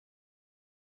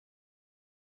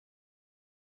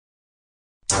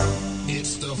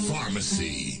It's the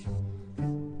pharmacy.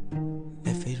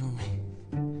 Let freedom ring.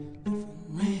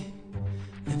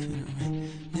 Let freedom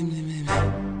ring.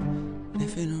 Let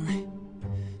freedom ring.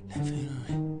 Let freedom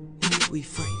ring. We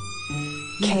free.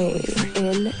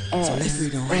 KNS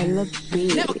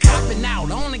Never copping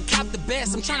out, only cop the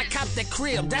best. I'm trying to cop that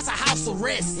crib, that's a house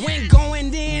arrest. When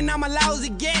going in, I'm a lousy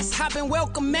guest. Hopping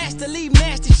welcome match to leave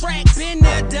nasty tracks. Been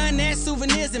there, done that,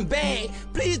 souvenirs and bag.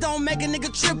 Please don't make a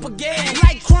nigga trip again.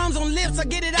 Like crumbs on lips, I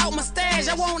get it out my stash.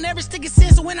 I want every sticky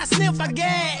sense, so when I sniff, I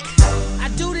gag. I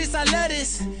do this, I love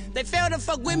this. They fail to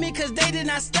fuck with me cause they did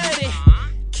not study.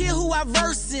 Kill who I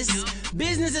versus.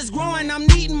 Business is growing, I'm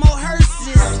needing more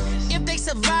hearses. If they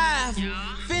survive,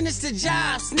 finish the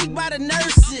job, sneak by the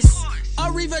nurses.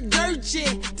 Arriva Dirty,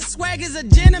 the swag is a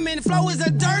gentleman, flow is a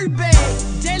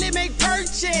dirtbag. Daily make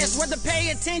purchase, whether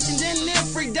pay attention, then live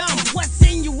freedom. What's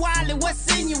in your wallet, what's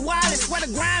in your wallet? Swear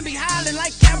the grind be hollering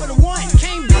like Capital One.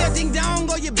 Can't be a ding dong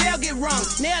or your bell get rung.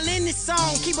 Nail in this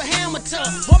song, keep a hammer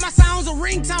tough. Boy, my sound's a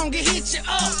ringtone, get hit you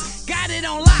up. Got it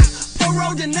on lock,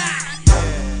 parole denied.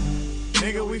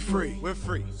 Nigga, we free, we're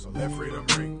free, so let freedom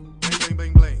ring. Bling, bling,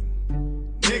 bling, bling.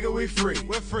 Nigga, we free,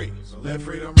 we're free, so let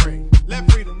freedom ring.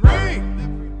 Let freedom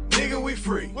ring. Nigga, we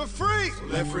free, we're free, so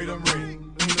let freedom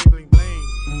ring. Bling, bling, bling, bling.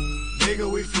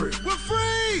 Nigga, we free, we're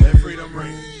free. Let freedom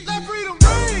ring. Let freedom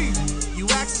ring. You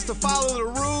ask us to follow the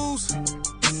rules,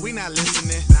 we not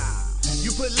listening.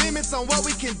 You put limits on what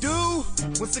we can do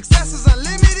when success is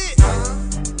unlimited.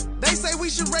 They say we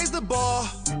should raise the bar.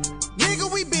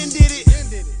 Nigga, we been did it.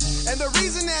 And the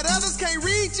reason that others can't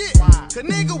reach it, cause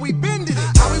nigga, we been did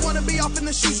it. How we wanna be off in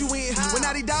the shoes you in, when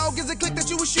Naughty Dog is a clique that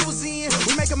you wish you was in.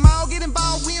 We make them all get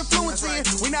involved, we influencing.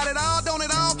 We not at all, don't at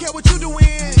all care what you doing,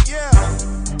 yeah.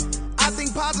 I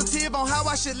think positive on how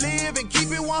I should live and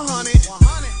keep it 100.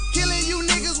 Killing you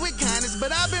niggas with kindness,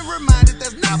 but I've been reminded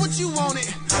that's not what you wanted.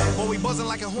 Boy, we buzzing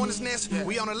like a hornet's nest.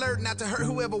 We on alert not to hurt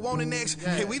whoever want it next.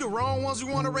 Hey, we the wrong ones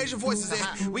we wanna raise your voices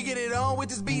at. We get it on with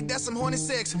this beat, that's some horny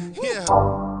sex, yeah.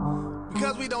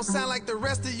 Because we don't sound like the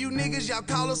rest of you niggas, y'all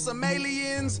call us some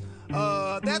aliens.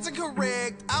 That's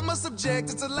incorrect, I must object,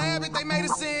 it's a lab that they made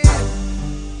us in.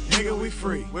 Nigga, we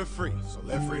free, we're free, so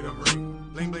let freedom ring.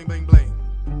 Bling, bling, bling, bling.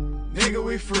 Nigga,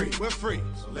 we free, we're free,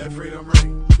 so let freedom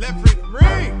ring. Let freedom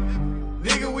ring.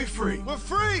 Nigga, we free, we're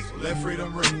free, so let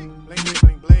freedom ring. Bling, bling,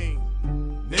 bling, bling.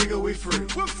 Nigga, we free,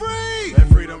 we're free. Let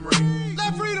freedom ring.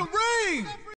 Let freedom ring.